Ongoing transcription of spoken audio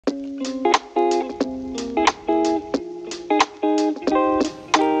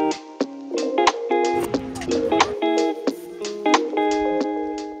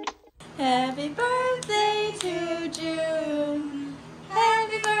Happy birthday to June.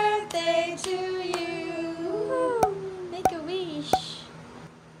 Happy birthday to you. Make a wish.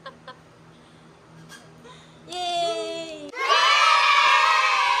 Yay!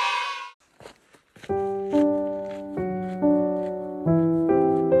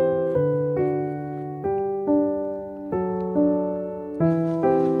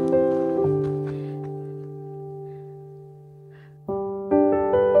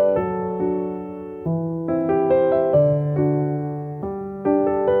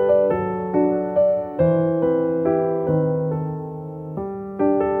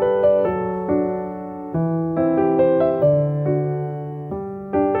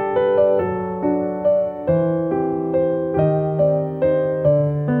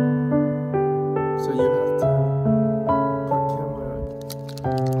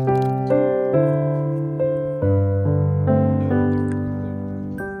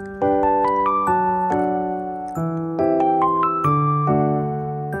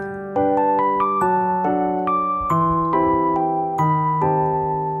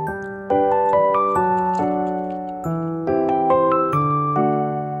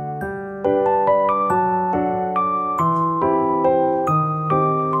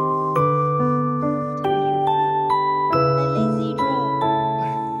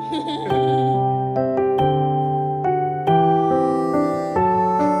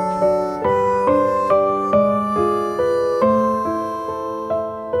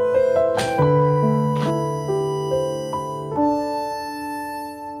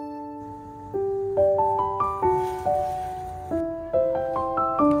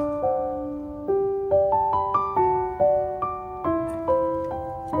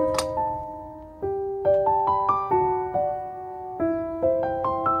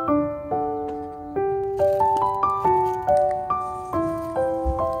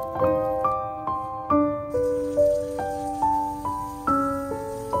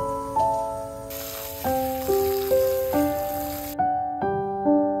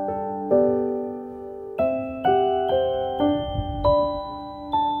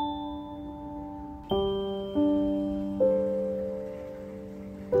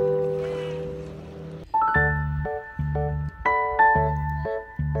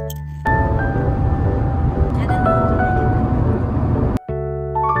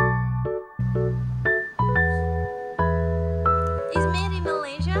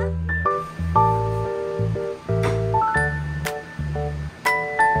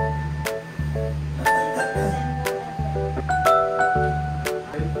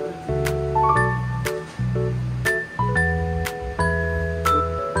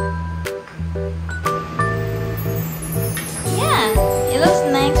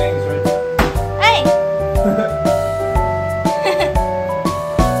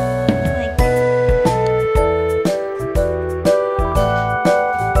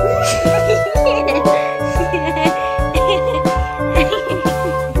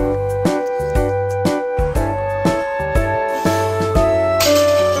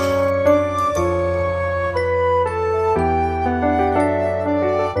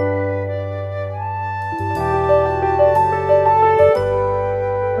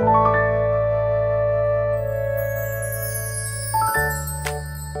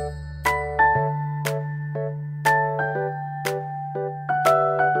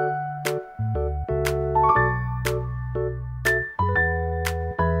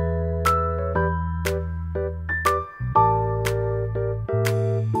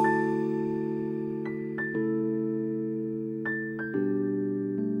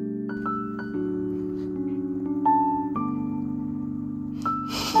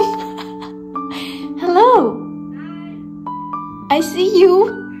 Hello. Hi. I see you.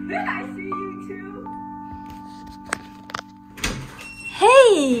 I see you too.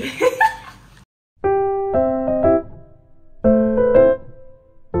 Hey.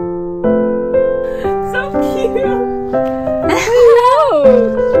 So cute. Hello.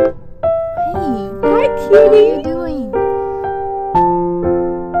 Hey. Hi, How are cutie. you doing?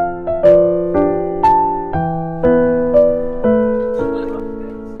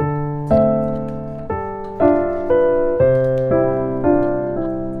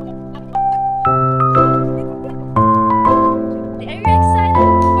 Are you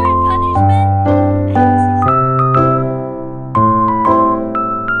excited for a funny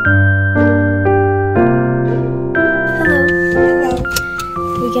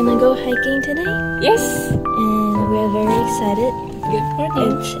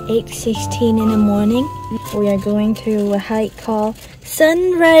 8:16 in the morning. We are going to a hike called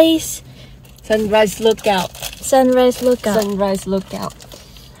Sunrise Lookout. Sunrise Lookout. Sunrise Lookout.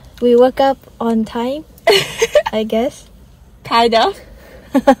 We woke up on time, I guess. Kind of.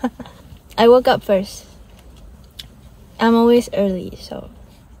 I woke up first. I'm always early, so.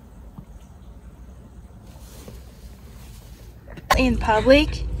 In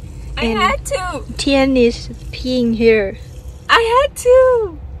public, I had to. Tian is peeing here. I had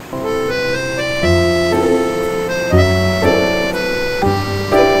to.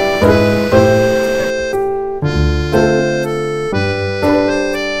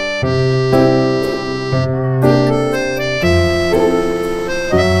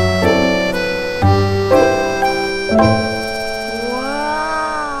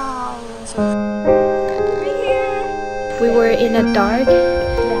 We were in the dark,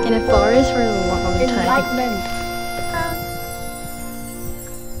 in a forest for a long time.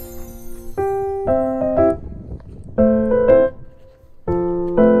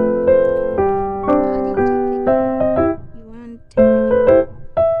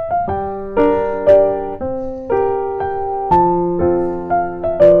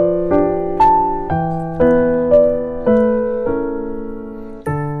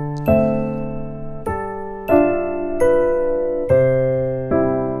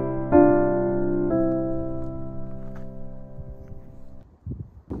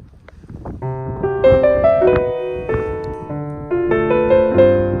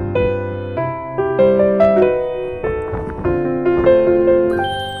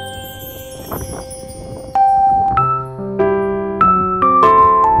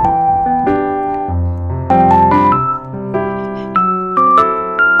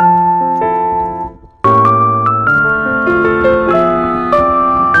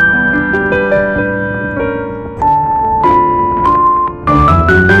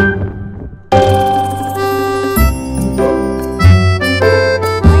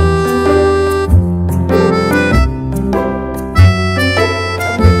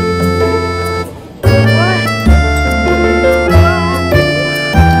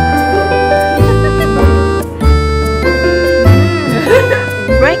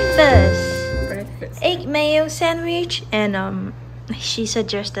 Egg mayo sandwich, and she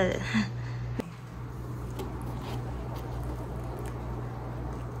suggested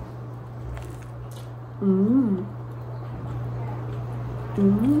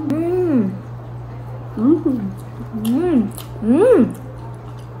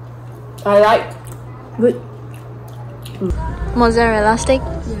I like. good mozzarella stick.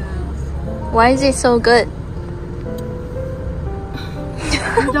 Why is it so good?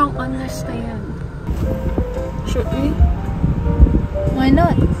 I don't understand. Should we? Why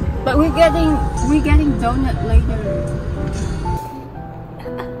not? But we're getting donut later.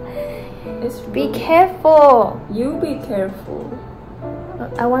 Be careful. You be careful.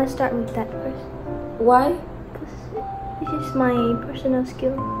 I want to start with that first. Why? This is my personal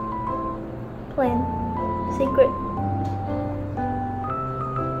skill plan. Secret.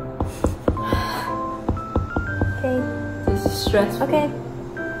 Okay. This is stressful. Okay.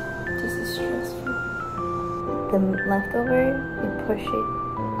 This is stressful. The leftover, you push it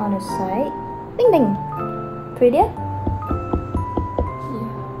on the side. Ding ding. Prettier? Yeah.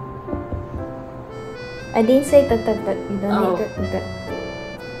 I didn't say that. You don't need that.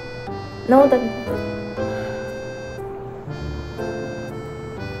 No, that.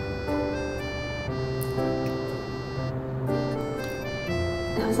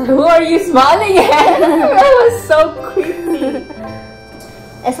 I was like, who are you smiling at? That was so creepy.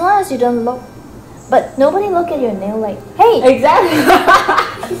 As long as you don't look. But nobody look at your nail like, hey! Exactly.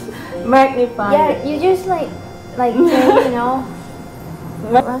 Magnify. Yeah, you just like hey, you know.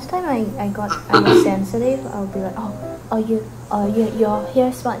 Last time I was sensitive, I'll be like, your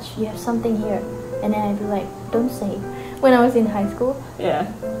hair smudge, you have something here. And then I'd be like, don't say. When I was in high school. Yeah.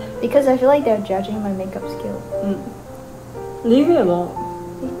 Because I feel like they're judging my makeup skill. Leave me alone.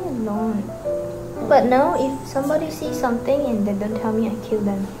 Leave me alone. But now, if somebody sees something and they don't tell me, I kill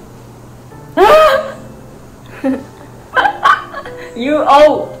them. You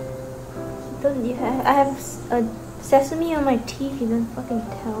old. Don't you I have a sesame on my teeth. You don't fucking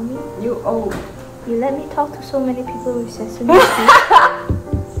tell me. You old. You let me talk to so many people with sesame teeth.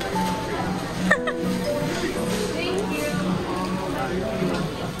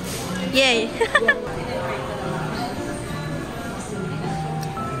 Yay!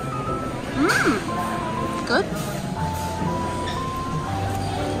 Good.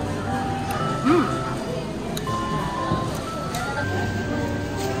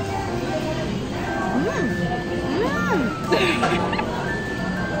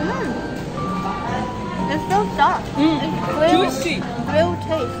 It's so soft. It's real, Juicy. real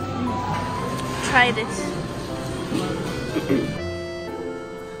taste. Try this.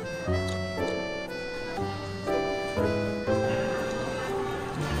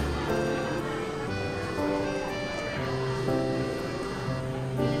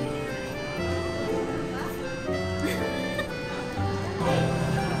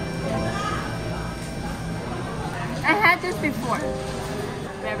 I had this before.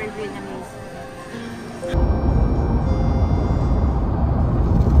 Very Vietnamese.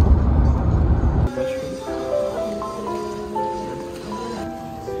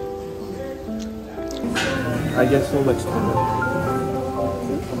 I get so much tender.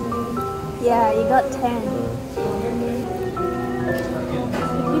 Yeah, you got 10.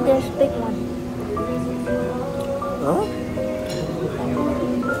 Maybe there's big one. Huh?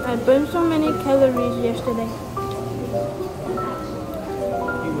 I burned so many calories yesterday.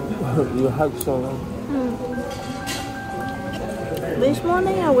 You hug so long. This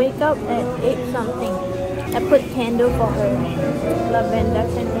morning I wake up at 8 something. I put candle for her. Lavender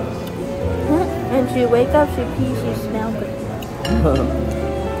candle. And she wake up, she pees, she smell good.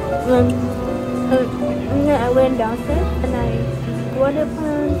 And then I went downstairs and I water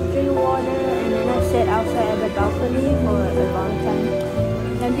plants, drink water, and then I sat outside at the balcony for a long time.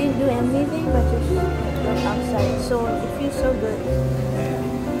 I didn't do anything but just went outside. So it feels so good.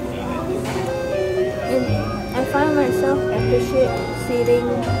 And I find myself appreciate sitting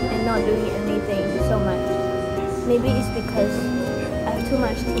and not doing anything so much. Maybe it's because I have too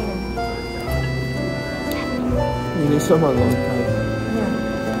much tan. You need some alone time.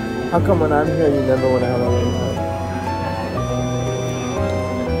 Yeah. How come when I'm here you never want to have alone time?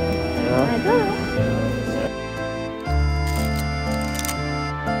 I don't know.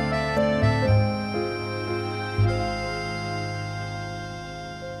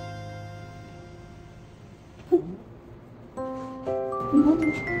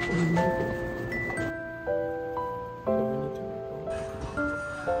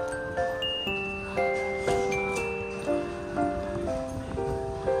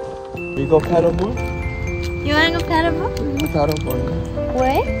 We go paddleboard? You wanna go paddleboard? Paddleboard.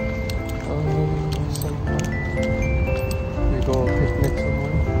 Where? Somewhere. We go picnic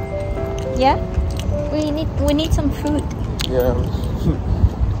somewhere. Yeah. We need some food. Yeah.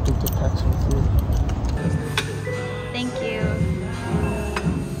 Need to pack some food. Thank you.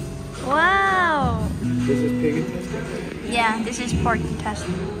 Wow. This is pig intestine? Yeah, this is pork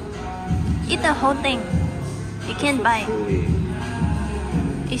intestine. Eat the whole thing. You can't bite.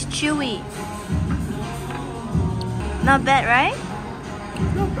 It's chewy. Not bad, right?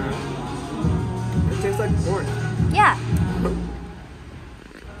 Not bad. It tastes like pork. Yeah.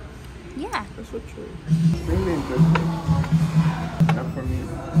 Yeah. That's what true. Green bean good. Not for me.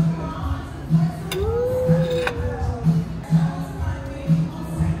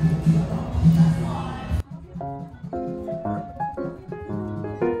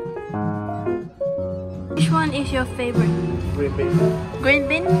 Which one is your favorite? Green bean. Green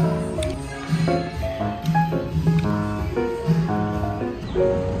bean?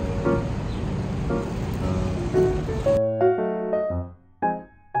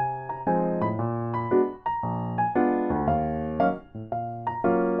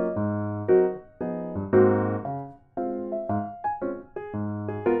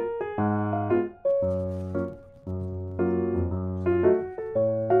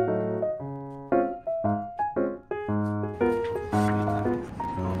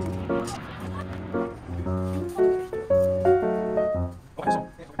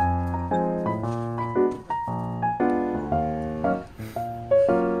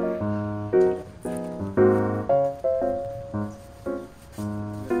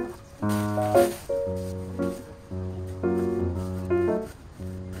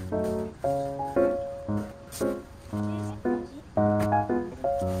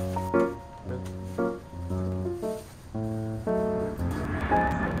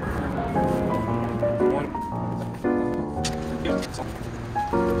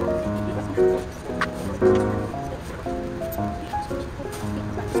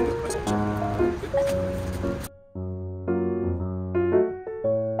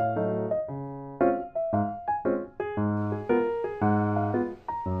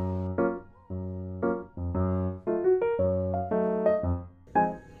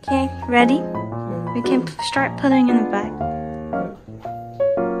 Okay, ready? We can start putting in the bag.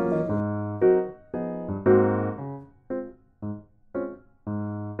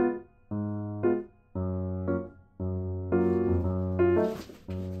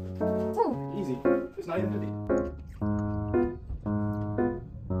 Easy. It's not even heavy.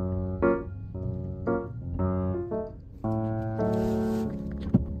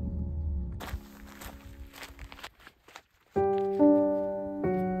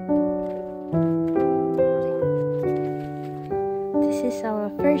 is our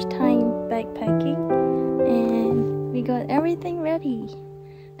first time backpacking and we got everything ready.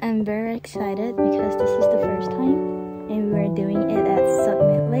 I'm very excited because this is the first time and we're doing it at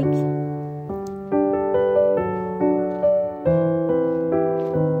Summit Lake.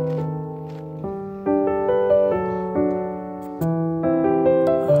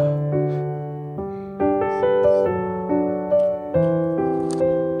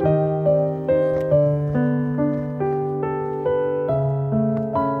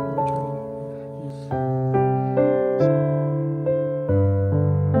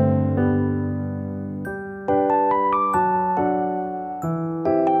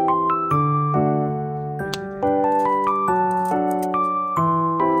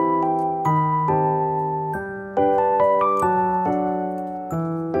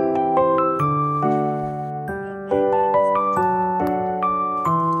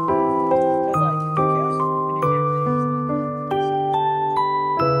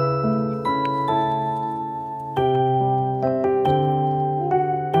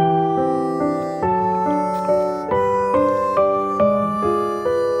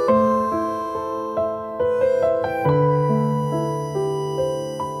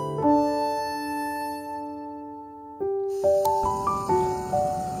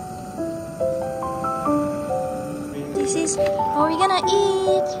 This is what we're gonna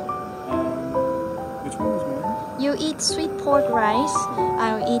eat. Which one was mine? You eat sweet pork rice,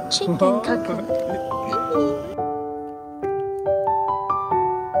 I'll eat chicken coconut.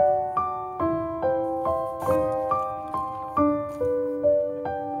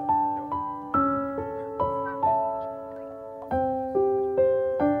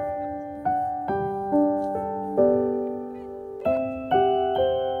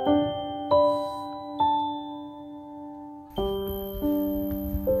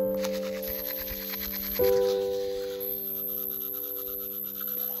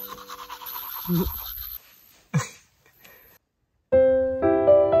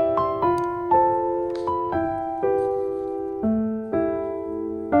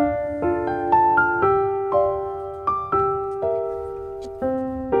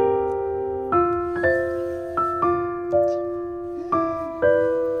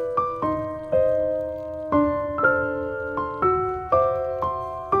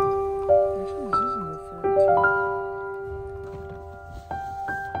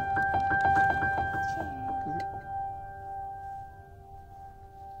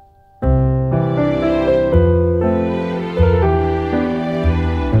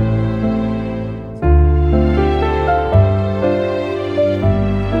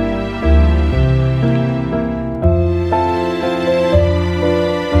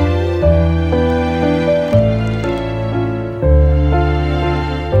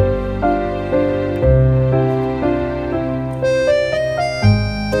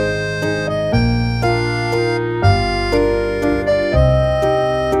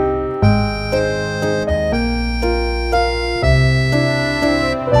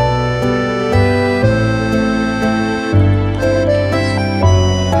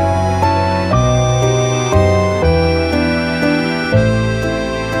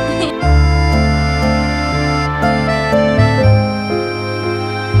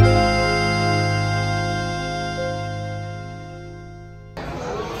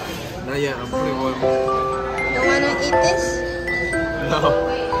 Not yet, I'm putting oil. You wanna eat this? No.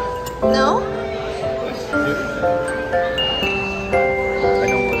 No? I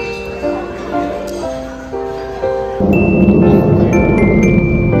don't want it.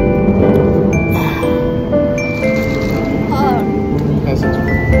 That's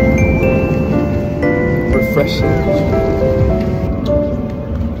refreshing.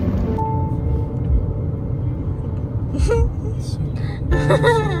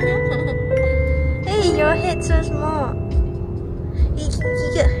 Hey, your head's so small.